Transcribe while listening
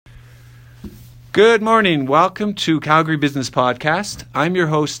Good morning. Welcome to Calgary Business Podcast. I'm your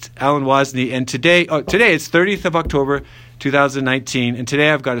host, Alan Wozni, and today it's 30th of October, 2019, and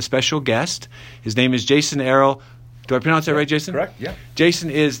today I've got a special guest. His name is Jason Errol. Do I pronounce that right, Jason? Correct, yeah. Jason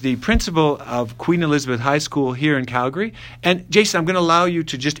is the principal of Queen Elizabeth High School here in Calgary. And Jason, I'm going to allow you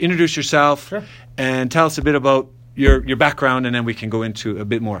to just introduce yourself and tell us a bit about your background, and then we can go into a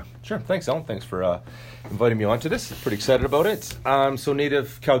bit more. Sure. Thanks, Alan. Thanks for inviting me onto this. Pretty excited about it. So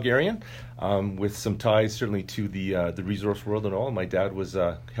native Calgarian, with some ties certainly to the resource world and all. My dad was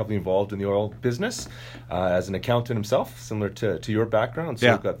heavily involved in the oil business as an accountant himself, similar to your background.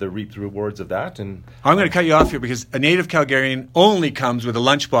 So I've got the reap the rewards of that. And I'm going to cut you off here because a native Calgarian only comes with a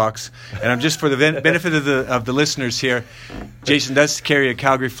lunchbox. And I'm just for the benefit of the listeners here, Jason does carry a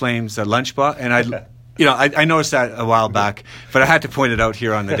Calgary Flames lunchbox, and I noticed that a while back, but I had to point it out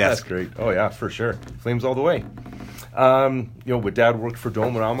here on the desk. That's great. Oh yeah, for sure. Flames all the way. With Dad worked for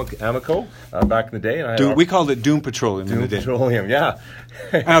Dome and Amoco back in the day. And we called it Doom Petroleum. Doom Petroleum, yeah.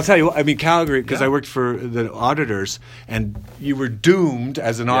 And I'll tell you what, I mean, Calgary, because I worked for the auditors, and you were doomed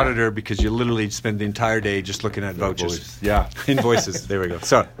as an auditor because you literally spend the entire day just looking at vouchers. Invoices. There we go.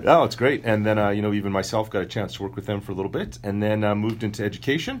 So, oh, it's great. And then, even myself got a chance to work with them for a little bit, and then moved into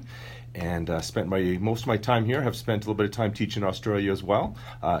education. And spent most of my time here. Have spent a little bit of time teaching in Australia as well.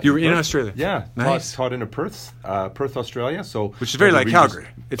 You were in Australia? Yeah. Nice. Taught in Perth, Australia. Which is very like Calgary.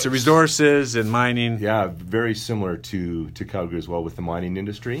 It's a resources and mining. Yeah, very similar to Calgary as well with the mining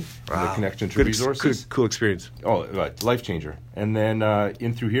industry. Wow. And the connection to resources. Cool experience. Oh, right. Life changer. And then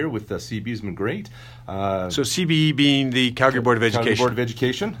in through here with the CB has been great. So CBE being the Calgary Board of Education. Calgary Board of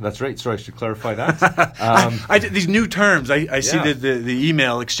Education. That's right. Sorry, I should clarify that. These new terms. I see the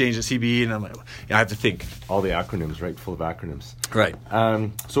email exchange at CBE, and I'm like, I have to think. All the acronyms, right? Full of acronyms. Right.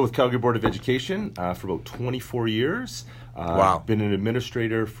 So with Calgary Board of Education for about 24 years. Wow. Been an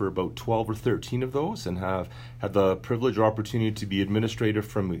administrator for about 12 or 13 of those, and have had the privilege or opportunity to be administrator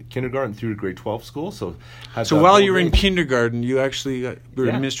from kindergarten through to grade 12 school. So while you were in kindergarten, you actually were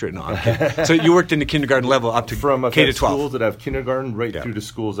administrator. No, okay. So you worked in the kindergarten level up to from K to 12. Schools that have kindergarten right through to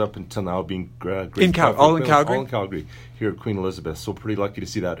schools up until now being grade in Calgary. All in Calgary. All in Calgary here at Queen Elizabeth. So pretty lucky to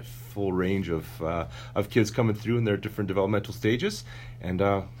see that full range of kids coming through in their different developmental stages. And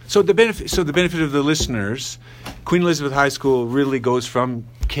so the benefit of the listeners, Queen Elizabeth High School really goes from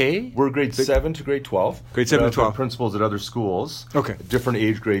K. We're grade 7 to grade 12. Grade 7 to 12. Principals at other schools. Okay. Different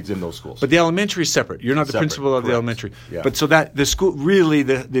age grades in those schools. But the elementary is separate. You're not the principal of the elementary. Yeah. But so that the school really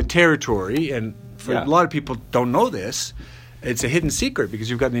the territory, and for a lot of people don't know this, it's a hidden secret because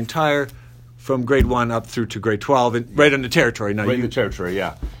you've got the entire from grade 1 up through to grade 12 and right on the territory. Now in the territory,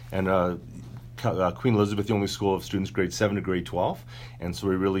 yeah. And Queen Elizabeth, the only school of students grade 7 to grade 12, and so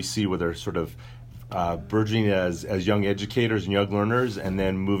we really see where they're sort of burgeoning as young educators and young learners, and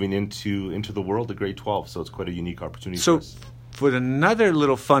then moving into the world of grade 12. So it's quite a unique opportunity. So, for us. For another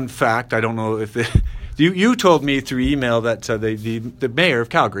little fun fact, I don't know if you told me through email that the mayor of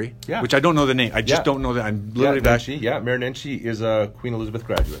Calgary, which I don't know the name, I just don't know that. I'm literally Mayor Nenshi is a Queen Elizabeth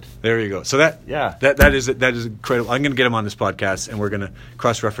graduate. There you go. So that is incredible. I'm going to get him on this podcast, and we're going to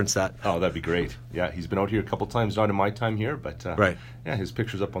cross-reference that. Oh, that'd be great. Yeah, he's been out here a couple times, not in my time here, but right. Yeah, his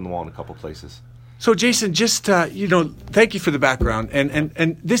picture's up on the wall in a couple places. So, Jason, just, thank you for the background.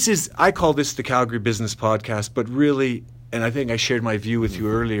 And this is, I call this the Calgary Business Podcast, but really, and I think I shared my view with you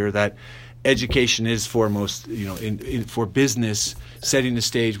earlier, that education is foremost, for business, setting the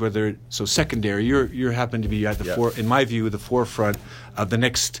stage, secondary, you happen to be at the in my view, the forefront of the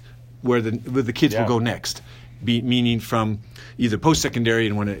next, where the kids will go next, meaning from either post-secondary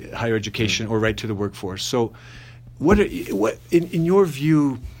and want to higher education or right to the workforce. So what in your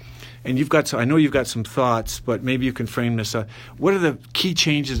view, and I know you've got some thoughts, but maybe you can frame this up. What are the key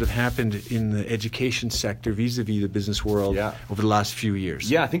changes that have happened in the education sector vis-a-vis the business world over the last few years?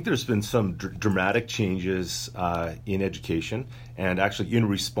 Yeah, I think there's been some dramatic changes in education, and actually in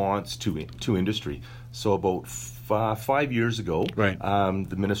response to industry. So about 5 years ago,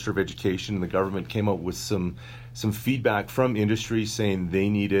 the Minister of Education and the government came out with some feedback from industry saying they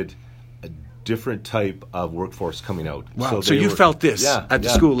needed different type of workforce coming out. Wow. So you felt this at the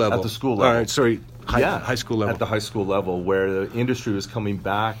school level? At the school level. All right, sorry, high school level. At the high school level, where the industry was coming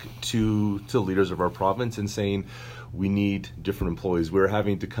back to the leaders of our province and saying, we need different employees. We're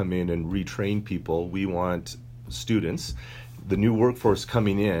having to come in and retrain people. We want students, the new workforce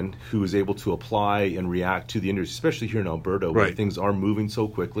coming in, who is able to apply and react to the industry, especially here in Alberta, where things are moving so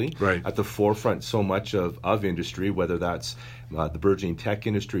quickly. Right. At the forefront so much of industry, whether that's the burgeoning tech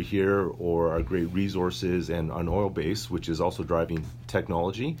industry here or our great resources and an oil base, which is also driving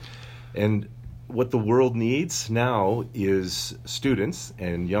technology. And what the world needs now is students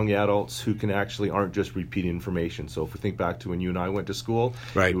and young adults who aren't just repeating information. So if we think back to when you and I went to school,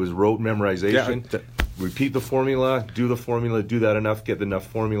 it was rote memorization. Yeah. Repeat the formula, do that enough, get enough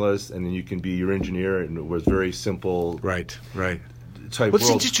formulas, and then you can be your engineer. And it was very simple. Right. Type well,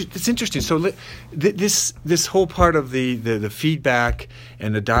 world. It's interesting. So this whole part of the feedback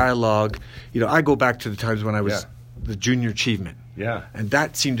and the dialogue, I go back to the times when I was the junior achievement. Yeah. And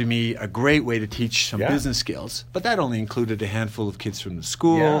that seemed to me a great way to teach some business skills. But that only included a handful of kids from the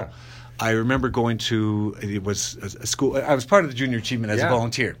school. Yeah. I remember going to, it was a school, I was part of the junior achievement as a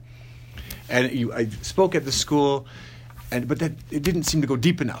volunteer. And I spoke at the school, but it didn't seem to go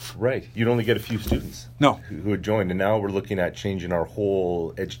deep enough. Right. You'd only get a few students who had joined. And now we're looking at changing our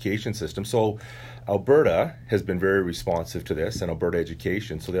whole education system. So Alberta has been very responsive to this, and Alberta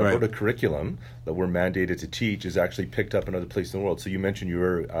education. So the Alberta curriculum that we're mandated to teach is actually picked up in other places in the world. So you mentioned you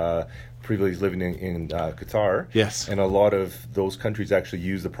were previously living in Qatar. Yes. And a lot of those countries actually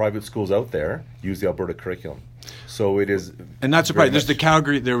use the private schools out there, use the Alberta curriculum. So it is. And not surprised. There's the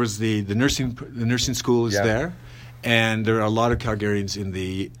Calgary, there was the nursing school is there. And there are a lot of Calgarians in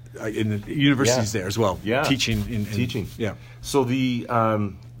the universities there as well, teaching. Teaching. Yeah. So the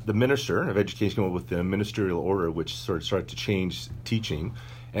Minister of Education came up with the ministerial order, which started to change teaching,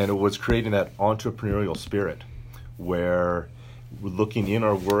 and it was creating that entrepreneurial spirit where we're looking in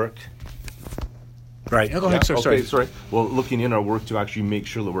our work. Right. Go ahead. Sorry. Well, looking in our work to actually make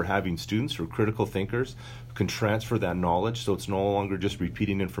sure that we're having students who are critical thinkers who can transfer that knowledge, so it's no longer just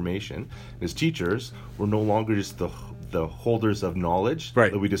repeating information. As teachers, we're no longer just the holders of knowledge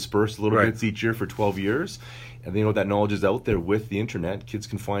that we disperse little bits each year for 12 years. And that knowledge is out there with the internet. Kids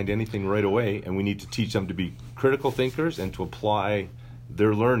can find anything right away, and we need to teach them to be critical thinkers and to apply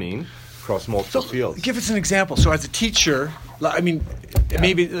their learning across multiple fields. Give us an example. So as a teacher,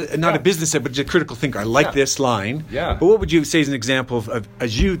 maybe not a business head, but just a critical thinker. I like this line. Yeah. But what would you say is an example of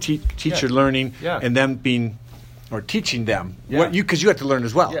as you teach your learning and them being, or teaching them, because you have to learn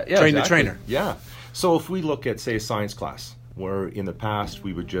as well. Train the trainer. Yeah. So if we look at, say, a science class, where in the past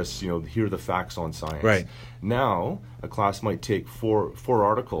we would just hear the facts on science. Right. Now a class might take four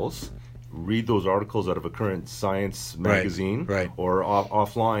articles, read those articles out of a current science magazine or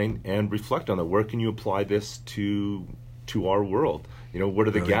offline, and reflect on that. Where can you apply this to our world? What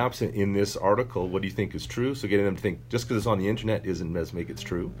are the gaps in this article? What do you think is true? So getting them to think, just because it's on the internet doesn't make it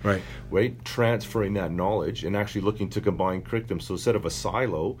true. Right. Transferring that knowledge and actually looking to combine curriculum. So instead of a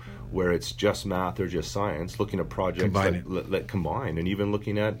silo where it's just math or just science, looking at projects that combine, and even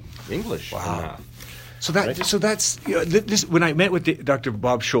looking at English and math. So that's this. When I met with Dr.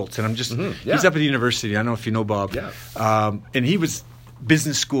 Bob Schultz, and I'm just he's up at the university. I don't know if you know Bob. Yeah. And he was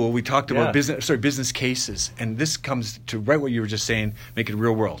business school. We talked about business cases, and this comes to right what you were just saying, make it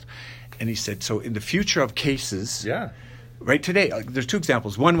real world. And he said, so in the future of cases, right today, there's two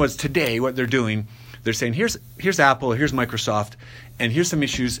examples. One was today what they're doing. They're saying here's Apple, here's Microsoft, and here's some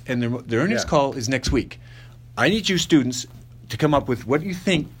issues, and their earnings call is next week. I need you students to come up with what you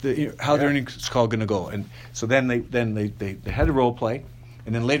think how the earnings call going to go. And so then they had a role play,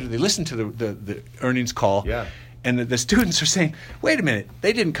 and then later they listened to the earnings call. Yeah. And the students are saying, wait a minute,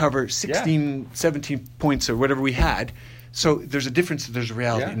 they didn't cover 16, 17 points or whatever we had. So there's a difference, there's a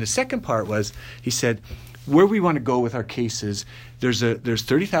reality. And the second part was, he said, where we want to go with our cases, there's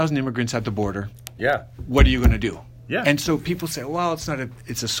 30,000 immigrants at the border. Yeah. What are you going to do? Yeah. And so people say, well,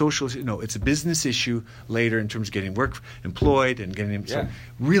 it's a social issue. No, it's a business issue later in terms of getting work employed and getting them. So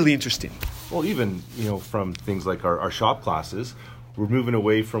really interesting. Well, even, from things like our shop classes, we're moving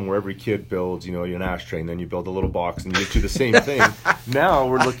away from where every kid builds, an ashtray, and then you build a little box and you do the same thing. Now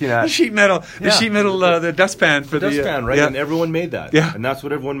we're looking at the sheet metal, the dustpan for the dustpan, right? And everyone made that. Yeah. And that's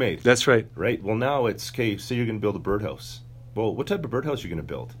what everyone made. That's right. Right. Well, now it's okay. So you're going to build a birdhouse. Well, what type of birdhouse are you going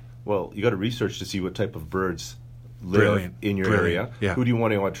to build? Well, you got to research to see what type of birds live in your area. Yeah. Who do you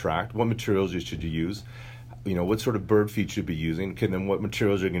want to attract? What materials should you use? What sort of bird feed should be using? Okay, then what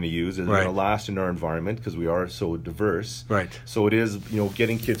materials are going to use? Is it going to last in our environment because we are so diverse? Right. So it is,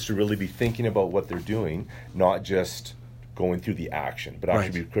 getting kids to really be thinking about what they're doing, not just going through the action, but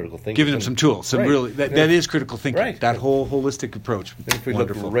actually be critical thinking. Giving them some tools. Really, that is critical thinking. Right. That whole holistic approach. And if we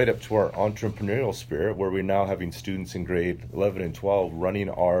look right up to our entrepreneurial spirit, where we're now having students in grade 11 and 12 running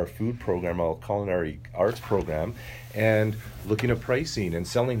our food program, our culinary arts program, and looking at pricing and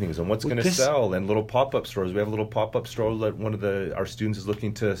selling things and what's going to sell, and little pop-up stores. We have a little pop-up store that one of our students is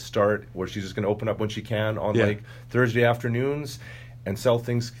looking to start, where she's just going to open up when she can on like Thursday afternoons. and sell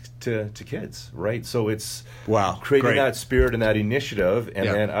things to kids, right? So it's creating great. That spirit and that initiative, and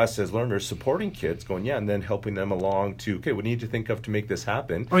then us as learners supporting kids, going, and then helping them along to, okay, what do you need to think of to make this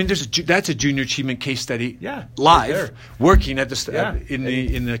happen? I mean, that's a junior achievement case study, live, right working at the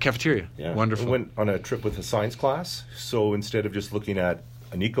in the cafeteria. Yeah. Wonderful. I went on a trip with a science class, so instead of just looking at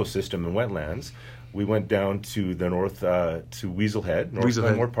an ecosystem and wetlands, we went down to the north, to Weaselhead, North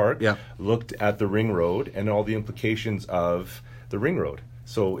Glenmore Park, looked at the ring road and all the implications of the ring road.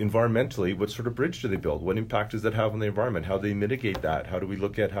 So environmentally, what sort of bridge do they build? What impact does that have on the environment? How do they mitigate that? How do we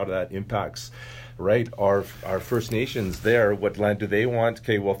look at how that impacts, right, our First Nations there? What land do they want?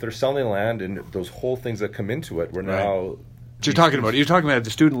 Okay, well, if they're selling land and those whole things that come into it, we're now... You're talking about at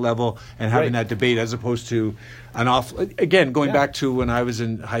the student level and having that debate, as opposed to going back to when I was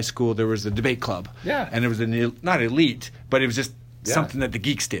in high school, there was a debate club, and there was not elite, but it was just something that the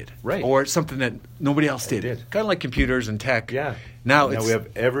geeks did, or something that nobody else did. Kind of like computers and tech. Now we have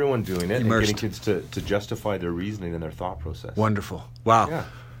everyone doing it, immersed. And getting kids to justify their reasoning and their thought process. Wonderful. Wow. Yeah.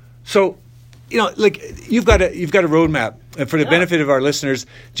 So, you've got a roadmap, and for the benefit of our listeners,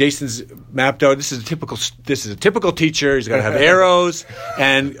 Jason's mapped out. This is a typical teacher. He's got to have arrows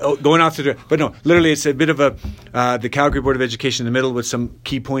and going off to but no, literally, it's a bit of the Calgary Board of Education in the middle with some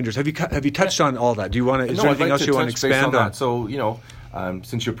key pointers. Have you touched on all that? Do you want to? Is there anything else you want to expand on? So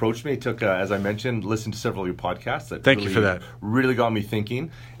since you approached me, I took, as I mentioned, listened to several of your podcasts. Thank you for that. Really got me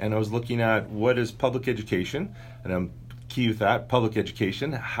thinking, and I was looking at what is public education, and I'm key with that, public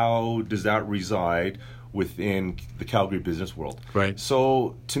education, how does that reside within the Calgary business world? Right.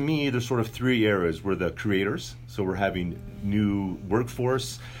 So to me, there's sort of three areas. We're the creators, so we're having new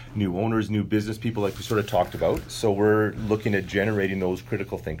workforce, new owners, new business people, like we sort of talked about. So we're looking at generating those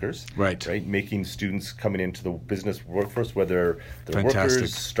critical thinkers, right? Making students coming into the business workforce, whether they're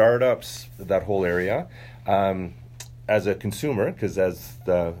workers, startups, that whole area. As a consumer, because as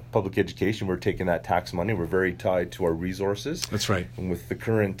the public education, we're taking that tax money. We're very tied to our resources. That's right. And with the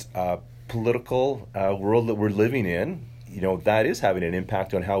current political world that we're living in, that is having an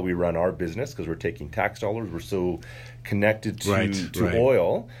impact on how we run our business, because we're taking tax dollars. We're so connected to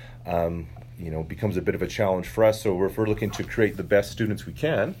oil. Becomes a bit of a challenge for us. So if we're looking to create the best students we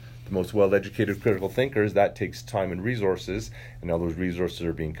can, the most well-educated critical thinkers, that takes time and resources, and now those resources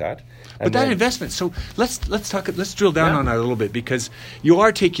are being cut. But that investment, so let's drill down on that a little bit, because you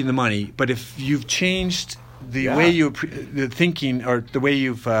are taking the money, but if you've changed the way the thinking, or the way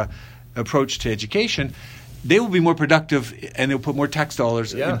you've approached to education, they will be more productive, and they'll put more tax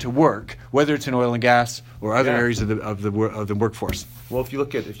dollars into work, whether it's in oil and gas or other areas of the workforce. Well, if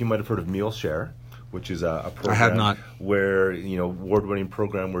you might have heard of MealShare, which is a program I have not. Where, award-winning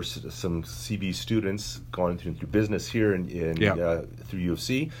program where some CB students gone through business here and through U of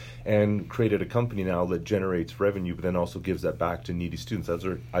C, and created a company now that generates revenue, but then also gives that back to needy students. Those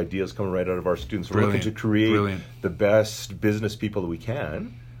are ideas coming right out of our students. We're looking to create the best business people that we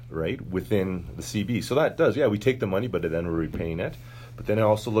can, right, within the CB. So that does, we take the money, but then we're repaying it. But then I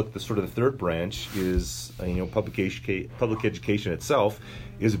also look, the third branch is, public education itself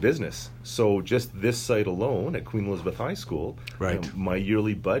is a business. So just this site alone at Queen Elizabeth High School, my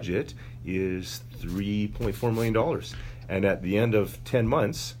yearly budget is $3.4 million. And at the end of 10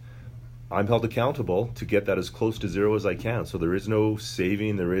 months, I'm held accountable to get that as close to zero as I can. So there is no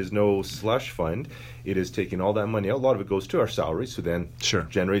saving, there is no slush fund. It is taking all that money out. A lot of it goes to our salaries, so then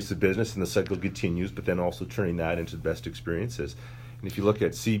generates the business and the cycle continues, but then also turning that into the best experiences. And if you look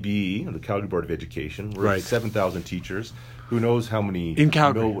at CBE, the Calgary Board of Education, we're at 7,000 teachers. Who knows how many... In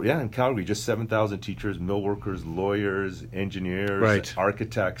Calgary? In Calgary, just 7,000 teachers, mill workers, lawyers, engineers,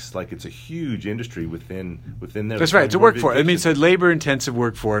 architects. Like, it's a huge industry within there. That's right. It's a workforce. I mean, it's a labor-intensive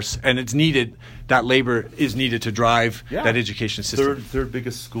workforce, and it's needed. That labor is needed to drive that education system. Third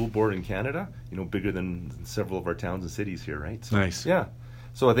biggest school board in Canada, bigger than several of our towns and cities here, right? So, nice. Yeah.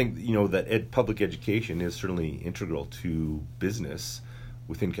 So I think, that public education is certainly integral to business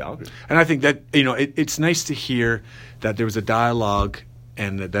within Calgary. And I think that, it's nice to hear that there was a dialogue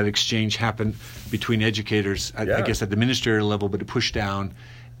and that exchange happened between educators, I guess at the ministerial level, but to push down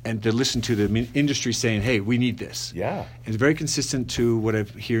and to listen to the industry saying, hey, we need this. Yeah. It's very consistent to what I'm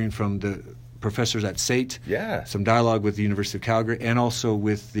hearing from the professors at SAIT, some dialogue with the University of Calgary, and also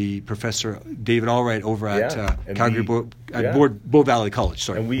with the professor David Allwright over at Calgary Bow Valley College.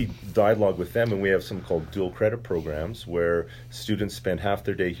 And we dialogue with them, and we have something called dual credit programs where students spend half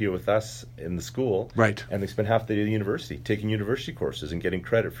their day here with us in the school, and they spend half the day at the university, taking university courses and getting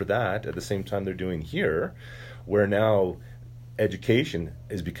credit for that at the same time they're doing here, where now education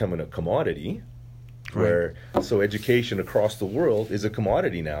is becoming a commodity, so education across the world is a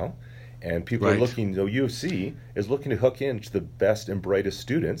commodity now. And people are looking, U of C is looking to hook into the best and brightest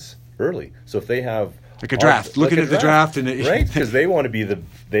students early. So if they have like a draft, looking at the draft, and right, because they want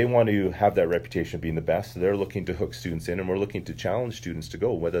to have that reputation of being the best. So they're looking to hook students in, and we're looking to challenge students to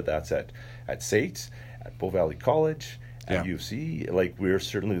go, whether that's at SAIT, at Bow Valley College, at U of C. Like, we're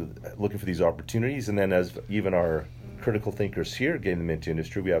certainly looking for these opportunities, and then as even our critical thinkers here getting them into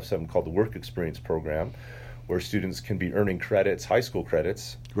industry, we have something called the Work Experience Program, where students can be earning credits, high school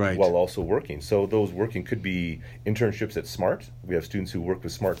credits, while also working. So those working could be internships at SMART. We have students who work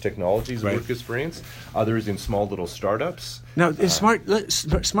with SMART Technologies, work experience. Others in small little startups. Now, is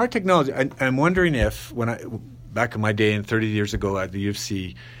SMART Technology, I'm wondering if, back in my day and 30 years ago at the U of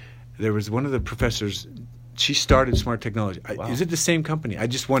C, there was one of the professors, she started SMART Technology. Wow. Is it the same company? I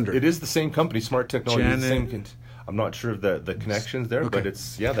just wonder. It is the same company, SMART Technology. I'm not sure of the connections there, but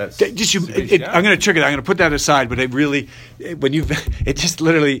it's, that's... I'm going to trigger that. I'm going to put that aside, but it just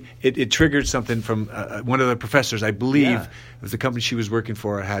literally triggered something from one of the professors. I believe it was the company she was working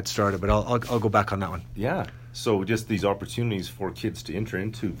for had started, but I'll go back on that one. Yeah. So just these opportunities for kids to enter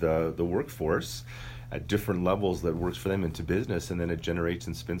into the workforce at different levels that works for them into business, and then it generates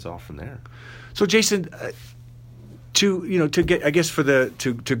and spins off from there. So, Jason... to get, I guess,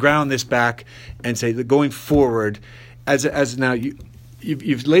 to ground this back and say that going forward, as now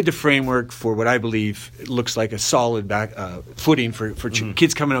you've laid the framework for what I believe looks like a solid footing for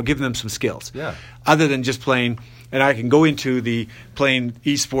kids coming out, giving them some skills. Yeah. Other than just playing, and I can go into the playing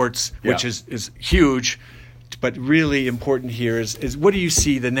esports, which is huge, but really important here is what do you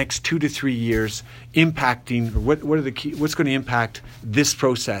see the next 2 to 3 years impacting, or what are the key, what's going to impact this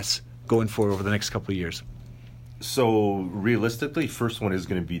process going forward over the next couple of years? So realistically, first one is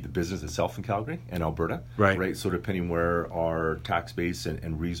going to be the business itself in Calgary and Alberta, right? So depending where our tax base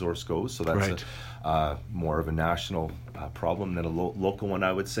and resource goes, so that's more of a national problem than a local one,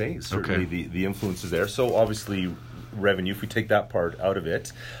 I would say. Certainly the influence is there. So obviously revenue, if we take that part out of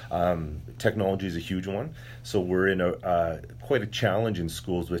it, technology is a huge one. So we're in quite a challenge in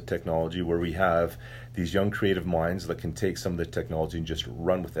schools with technology, where we have these young creative minds that can take some of the technology and just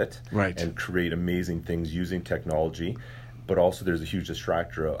run with it and create amazing things using technology. But also there's a huge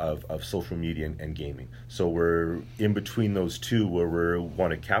distractor of social media and gaming. So we're in between those two, where we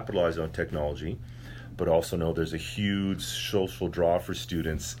want to capitalize on technology, but also know there's a huge social draw for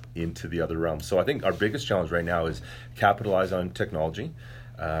students into the other realm. So I think our biggest challenge right now is capitalize on technology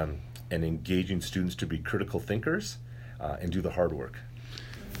and engaging students to be critical thinkers and do the hard work.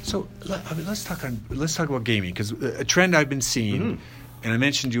 So let's talk about gaming, because a trend I've been seeing, and I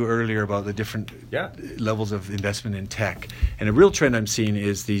mentioned you earlier about the different levels of investment in tech, and a real trend I'm seeing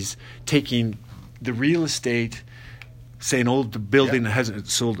is these taking the real estate, say an old building that hasn't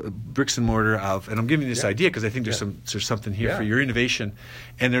sold bricks and mortar of, and I'm giving you this idea because I think there's something here for your innovation,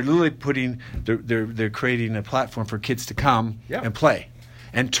 and they're literally they're creating a platform for kids to come and play.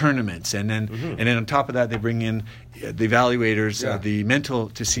 And tournaments, and then on top of that, they bring in the evaluators, the mental,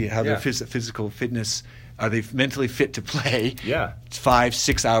 to see how their physical fitness, are they mentally fit to play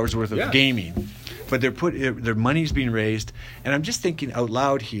 5-6 hours worth of gaming. But their money's being raised, and I'm just thinking out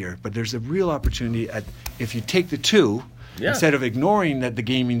loud here. But there's a real opportunity if you take the two instead of ignoring that the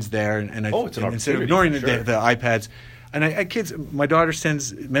gaming's there, and instead of ignoring the iPads. And kids, my daughter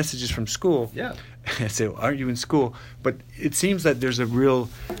sends messages from school. Yeah. I say, well, aren't you in school? But it seems that there's a real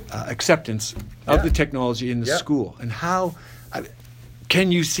acceptance of the technology in the school. And how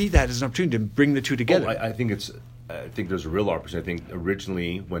can you see that as an opportunity to bring the two together? I think there's a real opportunity. I think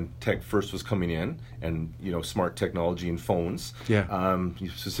originally when tech first was coming in, and smart technology and phones,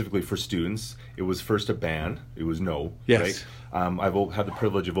 specifically for students, it was first a ban. It was no. Yes. Right? I've had the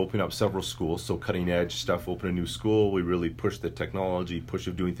privilege of opening up several schools, so cutting edge stuff. Open a new school, we really push the technology, push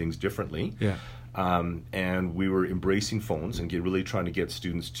of doing things differently. Yeah. And we were embracing phones and really trying to get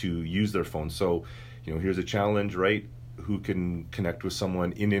students to use their phones. So, here's a challenge, right? Who can connect with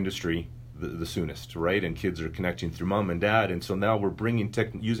someone in industry the soonest, right? And kids are connecting through mom and dad, and so now we're bringing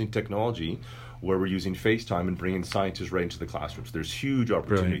using technology, where we're using FaceTime and bringing scientists right into the classrooms. There's huge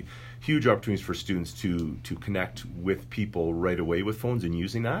opportunities for students to connect with people right away with phones and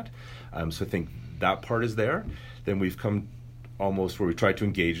using that. So I think that part is there. Then we've come almost where we tried to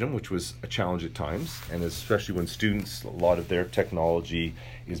engage them, which was a challenge at times, and especially when students, a lot of their technology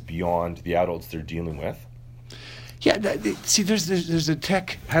is beyond the adults they're dealing with. Yeah, see, there's a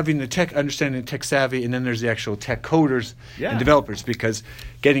tech, having the tech, understanding tech savvy, and then there's the actual tech coders and developers, because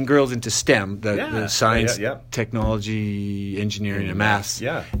getting girls into STEM, the science, technology, engineering, and math,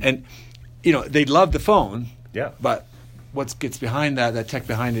 and they love the phone, but what gets behind that tech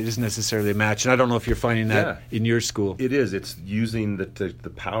behind it isn't necessarily a match. And I don't know if you're finding that in your school. It is. It's using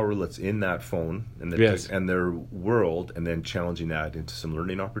the power that's in that phone and and their world, and then challenging that into some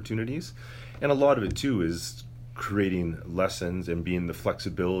learning opportunities. And a lot of it too is creating lessons and being the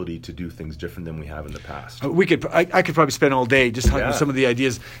flexibility to do things different than we have in the past. I could probably spend all day just talking about some of the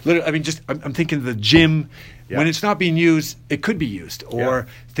ideas. Literally, I mean, I'm thinking of the gym. When it's not being used, it could be used. Or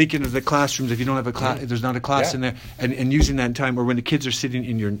thinking of the classrooms, if you don't have a class, if there's not a class in there, and using that time, or when the kids are sitting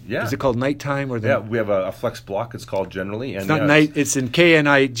in your, is it called nighttime? Or we have a flex block, it's called generally. And it's not night, it's in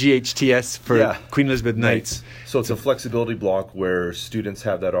KNIGHTS for Queen Elizabeth Nights. So it's a flexibility block where students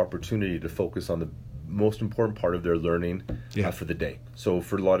have that opportunity to focus on the most important part of their learning for the day. So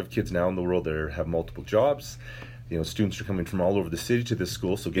for a lot of kids now in the world that have multiple jobs, students are coming from all over the city to this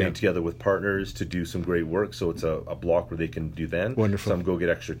school, so getting together with partners to do some great work. So it's a block where they can do then. Wonderful. Some go get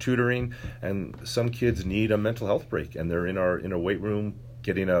extra tutoring, and some kids need a mental health break, and they're in our weight room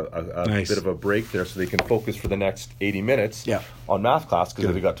getting a bit of a break there so they can focus for the next 80 minutes on math class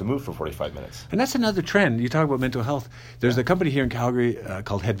because they got to move for 45 minutes. And that's another trend. You talk about mental health. There's a company here in Calgary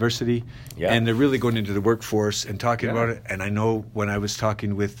called Headversity, and they're really going into the workworkforce and talking about it. And I know when I was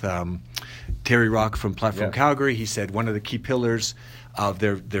talking with Terry Rock from Platform Calgary, he said one of the key pillars of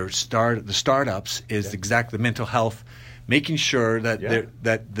the startups is exactly the mental health, making sure that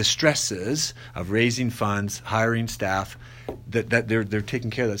that the stresses of raising funds, hiring staff, that they're taking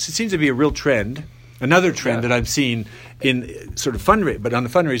care of that. So it seems to be a real trend. Another trend that I'm seeing in sort of but on the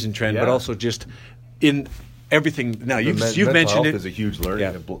fundraising trend, but also just in everything. Now you've mentioned it. Is a huge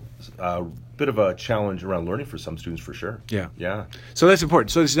learning, a bit of a challenge around learning for some students for sure. Yeah. So that's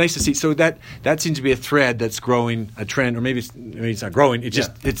important. So it's nice to see. So that seems to be a thread that's growing, a trend, or maybe it's not growing. It's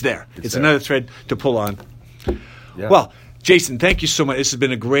just it's there. It's another thread to pull on. Yeah. Well, Jason, thank you so much. This has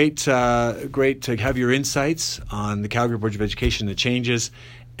been a great to have your insights on the Calgary Board of Education, the changes,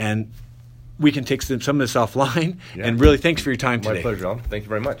 and we can take some of this offline. And really, thanks for your time today. My pleasure, John. Thank you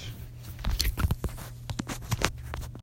very much.